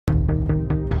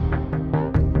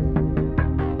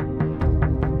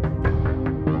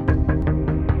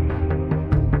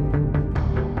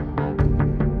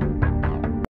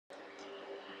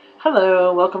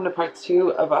Hello, welcome to part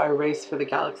 2 of our Race for the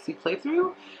Galaxy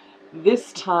playthrough.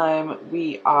 This time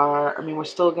we're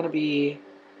still going to be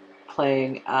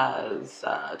playing as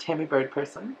Tammy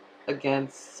Birdperson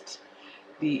against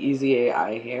the Easy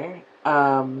AI here.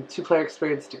 Two-player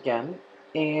experienced again,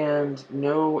 and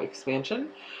no expansion,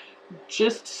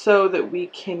 just so that we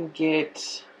can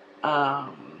get, we're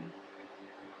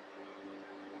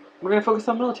going to focus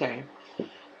on military.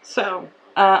 So,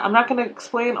 I'm not going to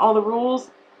explain all the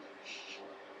rules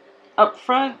up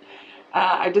front.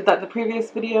 I did that in the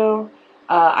previous video.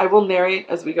 I will narrate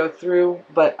as we go through,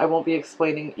 but I won't be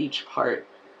explaining each part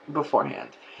beforehand.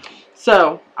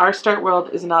 So, our start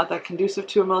world is not that conducive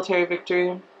to a military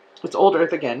victory. It's Old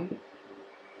Earth again.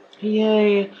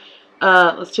 Yay!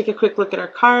 Let's take a quick look at our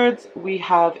cards. We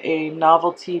have a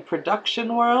novelty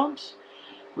production world,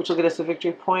 which will get us a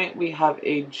victory point. We have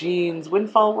a Gene's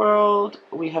Windfall world.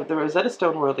 We have the Rosetta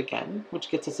Stone world again, which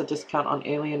gets us a discount on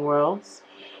alien worlds.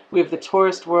 We have the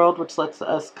Tourist world, which lets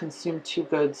us consume 2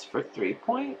 goods for 3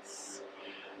 points.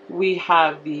 We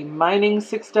have the Mining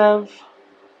 6-Dev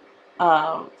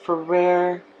for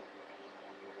rare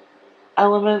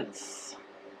elements.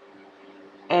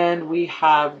 And we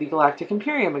have the Galactic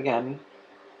Imperium again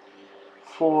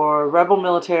for rebel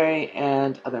military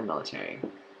and other military.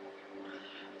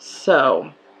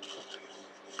 So,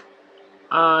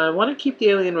 I want to keep the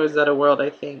Alien Rosetta world, I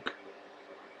think.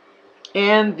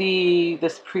 And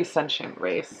this pre-sentient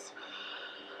race.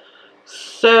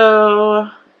 So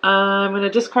I'm going to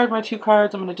discard my 2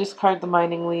 cards. I'm going to discard the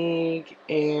Mining League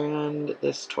and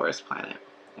this Taurus planet.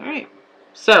 Alright,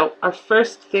 so our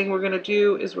first thing we're going to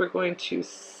do is we're going to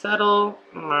settle.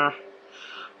 We're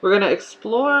going to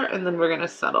explore and then we're going to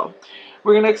settle.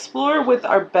 We're going to explore with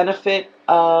our benefit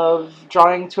of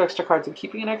drawing 2 extra cards and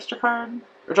keeping an extra card.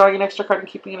 Or drawing an extra card and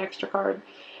keeping an extra card.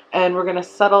 And we're going to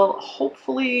settle,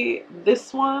 hopefully,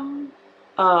 this one.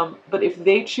 But if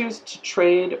they choose to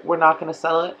trade, we're not going to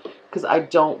sell it. Because I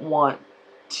don't want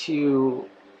to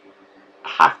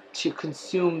have to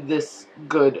consume this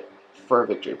good for a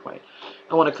victory point.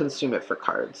 I want to consume it for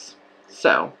cards.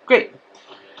 So, great.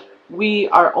 We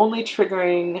are only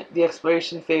triggering the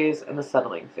exploration phase and the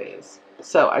settling phase.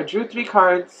 So, I drew 3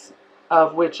 cards,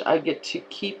 of which I get to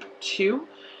keep 2.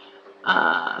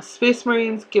 Space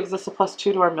Marines gives us a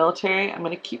 +2 to our military. I'm going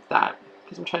to keep that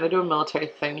because I'm trying to do a military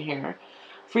thing here.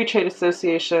 Free Trade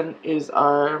Association is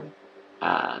our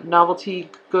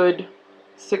novelty good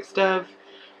 6-Dev.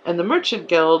 And the Merchant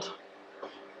Guild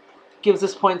gives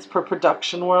us points per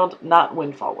production world, not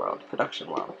Windfall world, production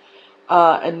world.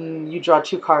 And you draw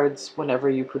 2 cards whenever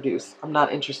you produce. I'm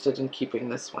not interested in keeping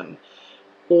this one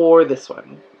or this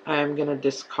one. I'm going to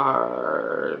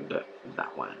discard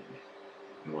that one.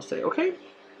 And we'll say okay.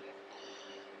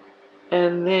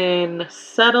 And then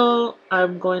settle.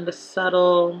 I'm going to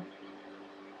settle.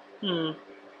 I'm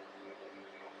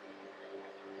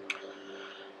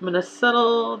going to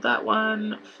settle that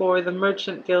one for the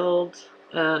Merchant Guild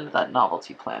and that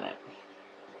novelty planet.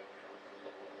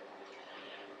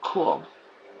 Cool.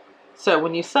 So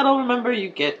when you settle, remember, you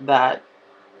get that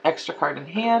extra card in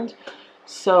hand.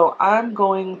 So I'm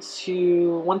going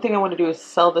to, one thing I want to do is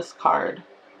sell this card.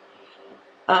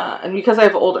 And because I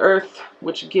have Old Earth,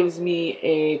 which gives me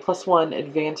a +1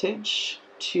 advantage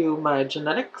to my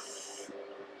genetics,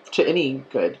 to any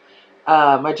good,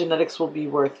 my genetics will be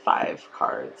worth 5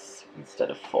 cards instead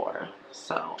of 4.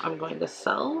 So I'm going to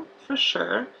sell for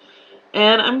sure.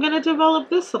 And I'm going to develop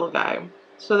this little guy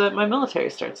so that my military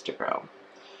starts to grow.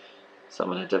 So I'm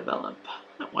going to develop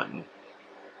that one.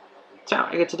 So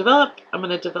I get to develop. I'm going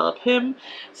to develop him.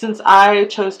 Since I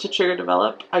chose to trigger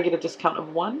develop, I get a discount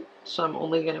of 1. So I'm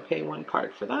only going to pay 1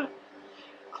 card for that.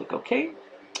 Click OK.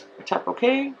 Tap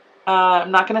OK.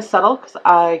 I'm not going to settle because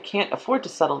I can't afford to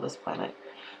settle this planet.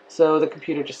 So the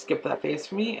computer just skipped that phase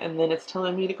for me. And then it's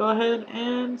telling me to go ahead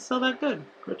and sell that good,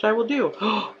 which I will do.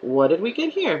 What did we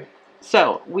get here?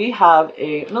 So we have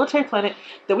a military planet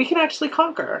that we can actually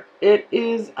conquer. It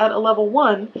is at a level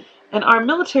 1. And our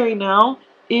military now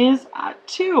is at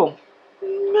 2.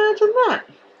 Imagine that.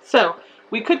 So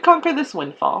we could conquer this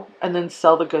Windfall and then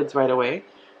sell the goods right away.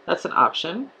 That's an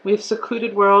option. We have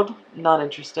Secluded World. Not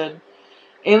interested.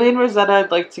 Alien Rosetta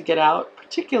I'd like to get out,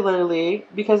 particularly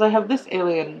because I have this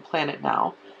alien planet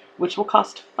now, which will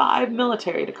cost 5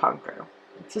 military to conquer.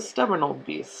 It's a stubborn old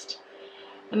beast.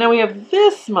 And now we have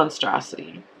this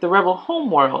monstrosity, the Rebel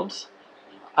Homeworld,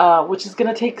 which is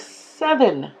going to take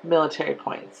 7 military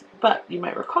points. But you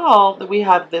might recall that we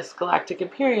have this Galactic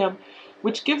Imperium,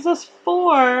 which gives us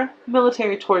 4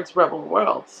 military towards Rebel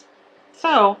worlds.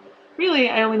 So, really,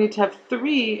 I only need to have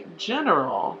 3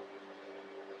 general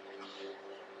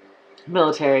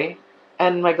military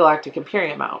and my Galactic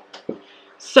Imperium out.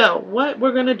 So what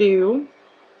we're going to do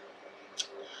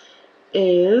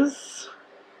is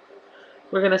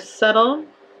we're going to settle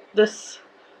this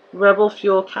Rebel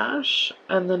Fuel cache,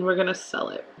 and then we're going to sell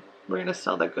it. We're going to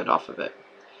sell that good off of it.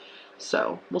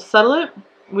 So we'll settle it.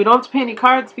 We don't have to pay any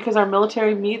cards because our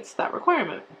military meets that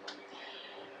requirement.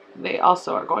 They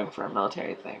also are going for a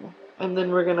military thing. And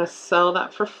then we're going to sell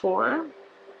that for 4.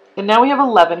 And now we have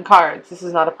 11 cards. This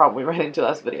is not a problem we ran into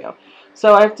last video.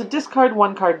 So I have to discard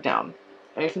 1 card down.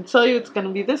 I can tell you it's going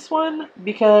to be this one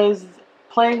because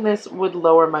playing this would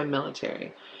lower my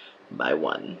military by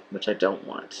 1, which I don't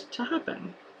want to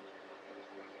happen.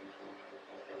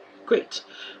 Great.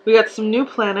 We got some new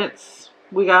planets.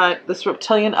 We got this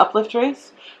reptilian uplift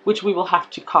race, which we will have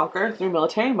to conquer through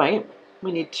military might.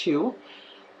 We need 2.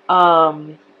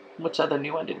 Which other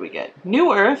new one did we get?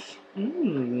 New Earth.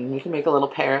 We can make a little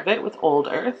pair of it with Old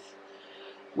Earth.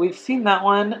 We've seen that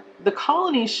one. The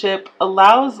colony ship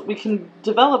allows, we can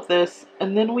develop this,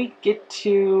 and then we get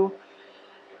to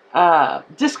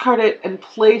discard it and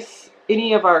place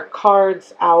any of our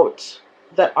cards out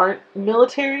that aren't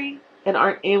military and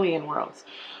aren't alien worlds.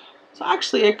 So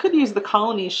actually, I could use the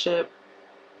colony ship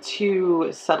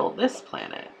to settle this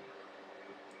planet.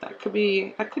 That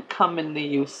could come in the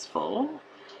useful.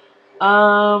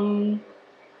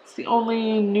 It's the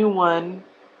only new one.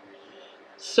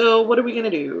 So what are we going to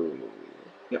do?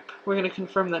 Yep, we're going to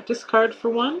confirm that discard for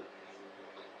 1.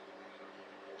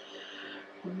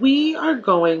 We are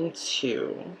going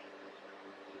to...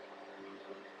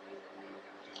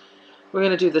 We're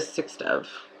going to do the 6 Dev.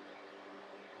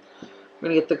 We're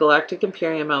going to get the Galactic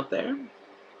Imperium out there.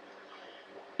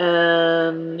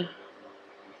 And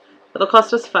it'll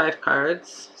cost us 5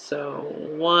 cards. So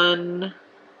 1,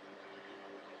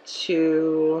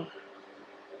 2,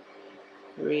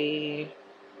 3,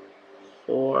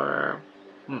 4,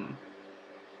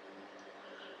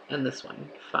 and this one,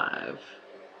 5.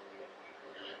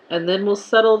 And then we'll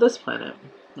settle this planet.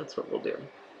 That's what we'll do.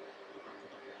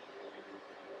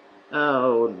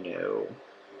 Oh no.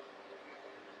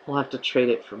 We'll have to trade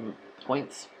it for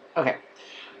points. Okay.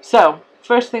 So,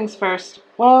 first things first.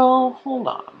 Well, hold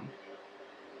on.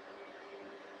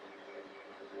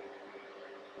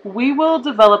 We will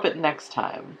develop it next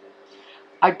time.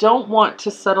 I don't want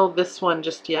to settle this one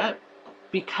just yet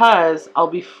because I'll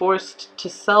be forced to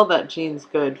sell that Gene's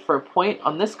Good for a point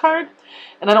on this card,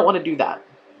 and I don't want to do that.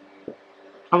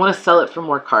 I want to sell it for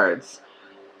more cards.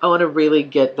 I want to really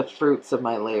get the fruits of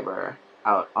my labor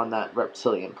out on that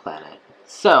reptilian planet.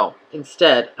 So,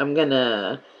 instead, I'm going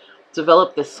to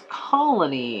develop this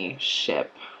colony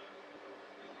ship.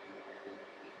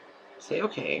 Say,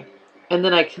 okay. And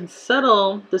then I can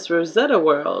settle this Rosetta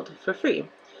world for free.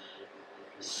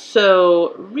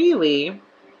 So, really,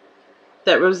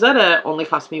 that Rosetta only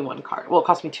cost me 1 card. Well, it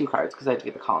cost me 2 cards because I had to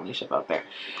get the colony ship out there.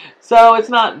 So, it's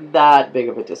not that big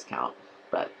of a discount,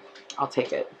 but I'll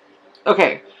take it.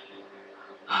 Okay.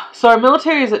 So, our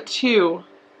military is at 2,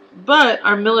 but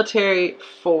our military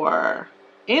for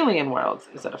alien worlds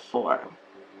is at a 4.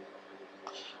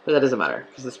 But that doesn't matter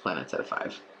because this planet's at a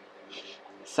 5.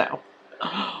 So,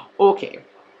 okay.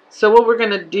 So what we're going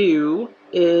to do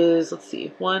is, let's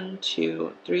see, 1,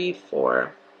 2, 3,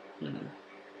 4.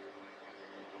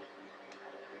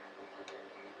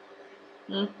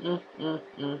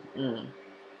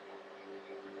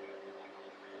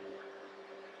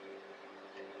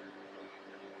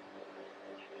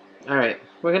 Alright,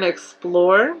 we're going to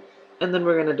explore, and then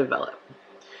we're going to develop.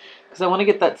 Because I want to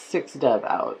get that 6 Dev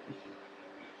out.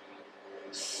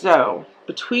 So,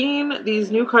 between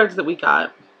these new cards that we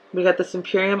got this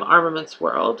Imperium Armaments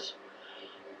World,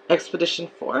 Expedition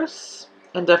Force,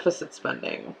 and Deficit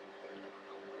Spending.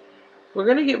 We're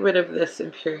going to get rid of this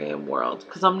Imperium world,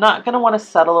 because I'm not going to want to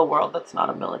settle a world that's not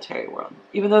a military world.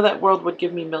 Even though that world would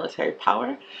give me military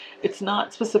power, it's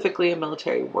not specifically a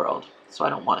military world, so I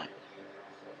don't want it.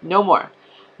 No more.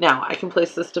 Now, I can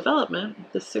place this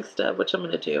development, this 6 Dev, which I'm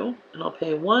going to do, and I'll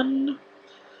pay 1,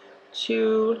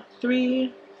 2,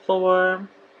 3, 4,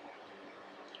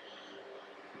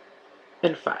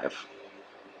 and 5.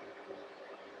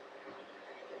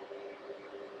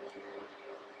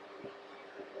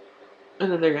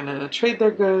 And then they're going to trade their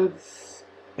goods,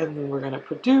 and then we're going to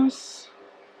produce.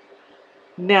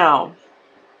 Now,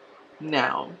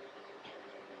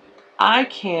 I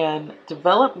can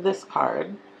develop this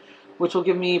card, which will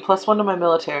give me +1 to my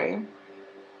military,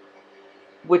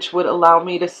 which would allow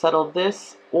me to settle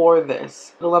this or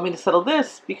this. It'll allow me to settle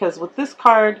this because with this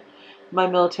card, my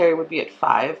military would be at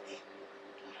 5.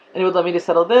 And it would let me to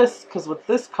settle this because with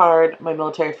this card, my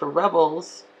military for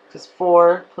rebels is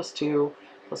 4 + 2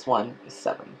 + 1 is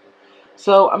 7.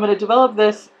 So I'm going to develop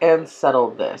this and settle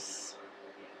this.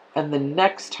 And the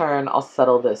next turn, I'll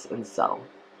settle this and sell.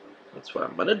 That's what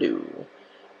I'm going to do.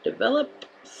 Develop,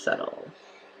 settle.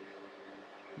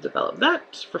 Develop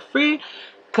that for free.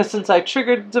 Because since I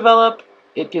triggered develop,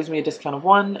 it gives me a discount of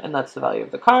 1, and that's the value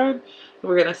of the card.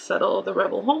 We're going to settle the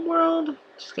Rebel Homeworld,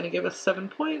 which is going to give us 7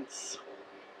 points.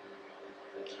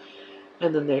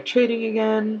 And then they're trading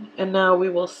again. And now we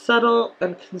will settle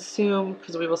and consume,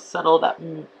 because we will settle that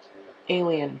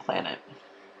alien planet.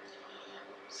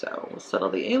 So we'll settle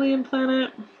the alien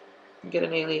planet, get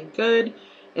an alien good.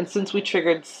 And since we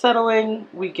triggered settling,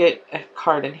 we get a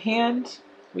card in hand.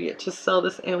 We get to sell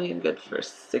this alien good for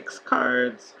 6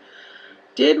 cards.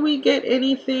 Did we get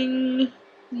anything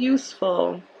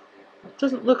useful? It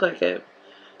doesn't look like it.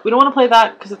 We don't want to play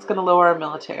that because it's going to lower our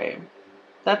military.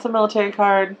 That's a military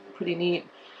card. Pretty neat.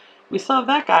 We still have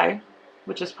that guy,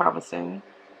 which is promising.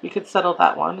 We could settle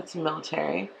that one. It's a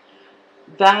military.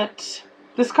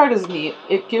 This card is neat.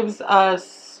 It gives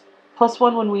us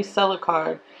 +1 when we sell a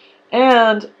card.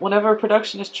 And whenever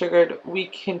production is triggered, we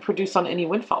can produce on any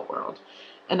Windfall world.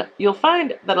 And you'll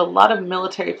find that a lot of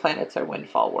military planets are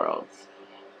Windfall worlds.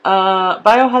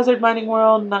 Biohazard mining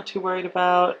world, not too worried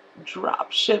about.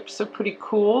 Drop ships are pretty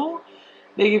cool.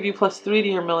 They give you +3 to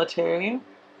your military.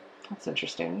 That's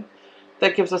interesting.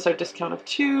 That gives us our discount of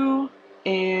 2.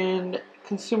 And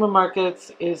consumer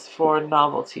markets is for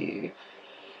novelty.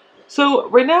 So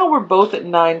right now we're both at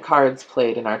 9 cards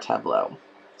played in our tableau.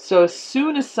 So as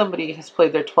soon as somebody has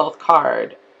played their 12th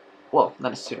card, well,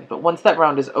 not as soon, but once that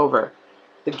round is over,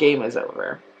 the game is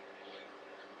over.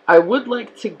 I would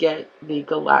like to get the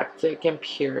Galactic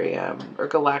Imperium, or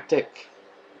Galactic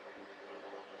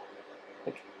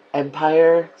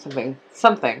Empire, something.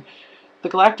 The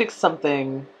Galactic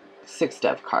something 6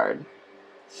 dev card.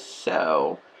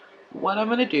 So what I'm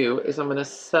going to do is I'm going to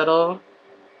settle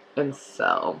and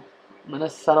sell. I'm going to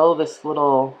settle this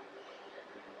little...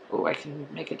 Oh, I can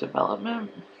make a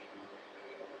development.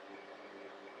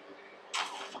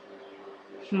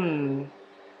 It'll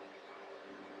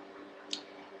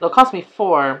cost me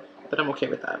 4, but I'm okay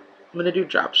with that. I'm going to do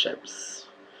drop ships.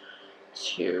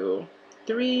 2,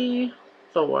 3,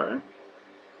 4.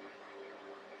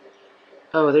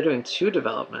 Oh, they're doing 2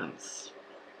 developments.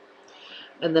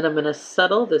 And then I'm going to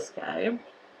settle this guy.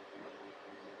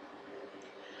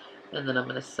 And then I'm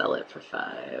going to sell it for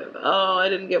 5. Oh, I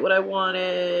didn't get what I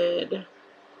wanted.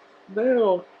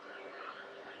 No.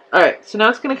 Alright, so now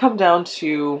it's going to come down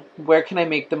to where can I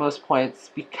make the most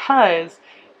points, because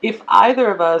if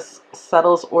either of us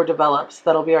settles or develops,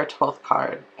 that'll be our 12th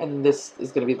card, and this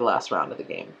is going to be the last round of the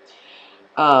game.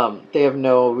 They have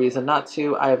no reason not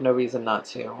to. I have no reason not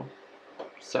to.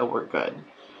 So we're good.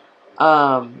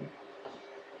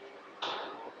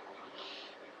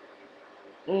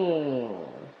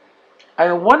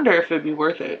 I wonder if it'd be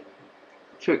worth it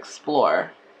to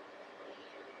explore.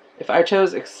 If I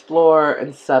chose explore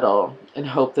and settle and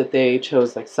hope that they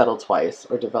chose like settle twice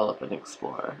or develop and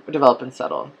explore or develop and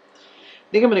settle.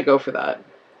 I think I'm going to go for that.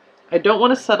 I don't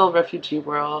want to settle Refugee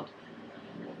World.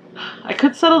 I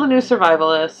could settle the New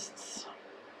Survivalists.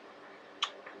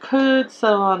 Could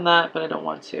settle on that, but I don't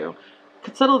want to.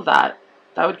 Could settle that.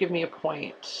 That would give me a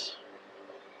point.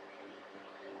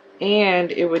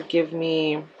 And it would give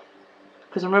me,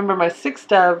 because remember my 6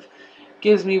 dev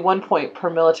gives me 1 point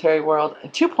per military world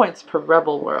and 2 points per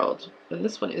rebel world. And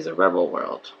this one is a rebel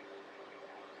world.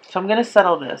 So I'm going to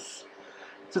settle this.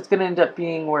 So it's going to end up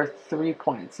being worth 3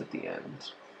 points at the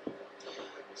end.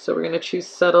 So we're going to choose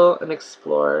settle and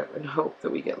explore and hope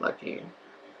that we get lucky.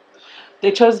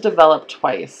 They chose develop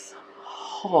twice.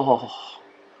 Oh.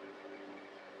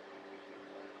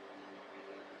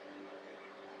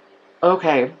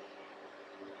 Okay.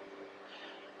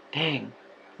 Dang.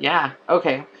 Yeah,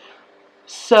 okay.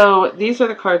 So these are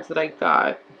the cards that I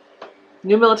got.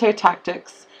 New Military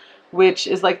Tactics, which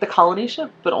is like the colony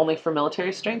ship, but only for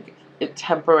military strength. It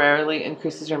temporarily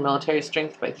increases your military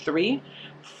strength by 3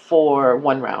 for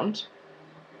 1 round.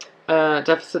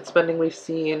 Deficit spending we've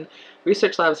seen.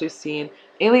 Research labs we've seen.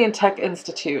 Alien Tech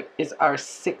Institute is our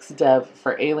 6 dev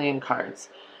for alien cards.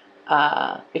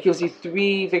 It gives you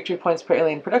 3 victory points per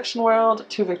alien production world,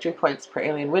 2 victory points per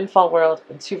alien windfall world,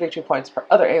 and 2 victory points per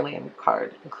other alien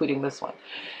card, including this one.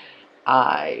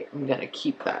 I am going to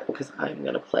keep that because I'm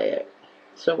going to play it.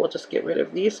 So we'll just get rid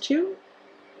of these 2.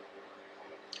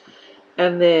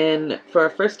 And then for our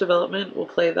first development, we'll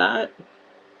play that.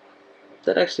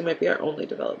 That actually might be our only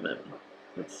development.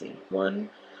 Let's see. 1,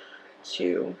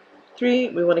 2, 3.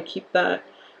 We want to keep that.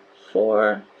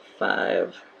 4,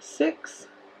 5, 6.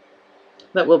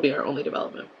 That will be our only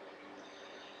development.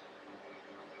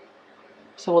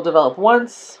 So we'll develop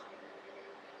once,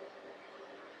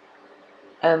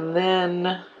 And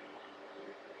then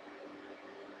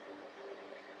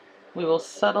we will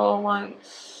settle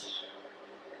once.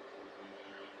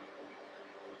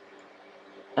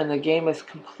 And the game is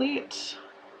complete.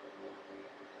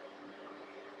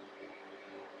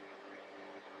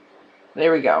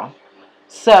 There we go.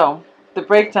 So the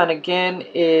breakdown again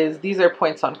is these are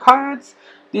points on cards.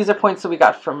 These are points that we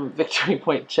got from victory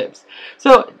point chips.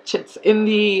 So chips in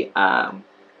the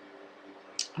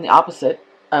opposite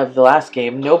of the last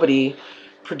game, nobody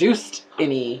produced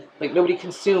any, like nobody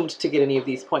consumed to get any of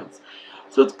these points.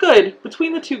 So it's good.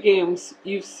 Between the two games,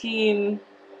 you've seen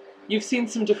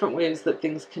some different ways that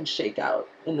things can shake out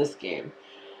in this game.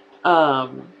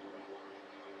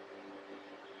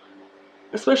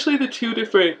 Especially the two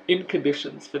different in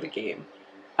conditions for the game.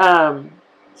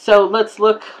 So let's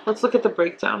look at the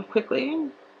breakdown quickly.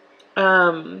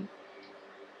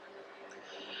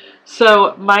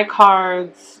 So my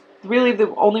cards, really the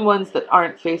only ones that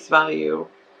aren't face value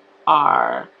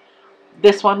are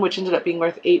this one, which ended up being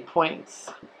worth 8 points,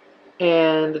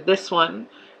 and this one,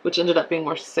 which ended up being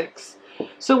worth 6.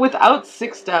 So without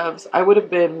 6 doves, I would have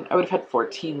had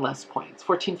 14 less points,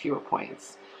 14 fewer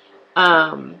points.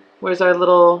 Whereas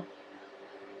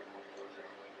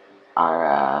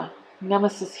our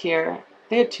nemesis here,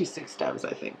 they had 2 6 doves,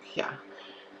 I think. Yeah,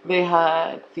 they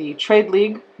had the Trade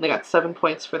League. They got 7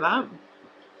 points for that,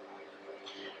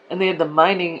 and they had the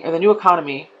mining or the new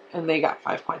economy, and they got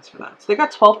 5 points for that. So they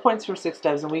got 12 points for 6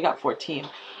 devs, and we got 14.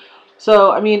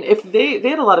 So I mean, if they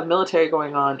had a lot of military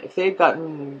going on, if they had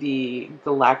gotten the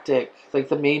galactic, like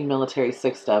the main military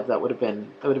 6 dev, that would have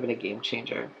been a game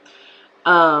changer.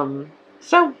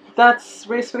 So that's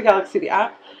Race for the Galaxy, the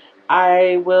app.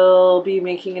 I will be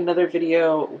making another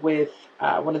video with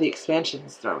one of the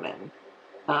expansions thrown in.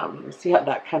 See how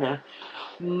that kind of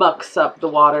mucks up the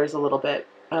waters a little bit.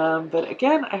 But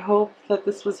again, I hope that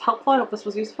this was helpful. I hope this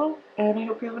was useful, and I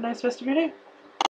hope you have a nice rest of your day.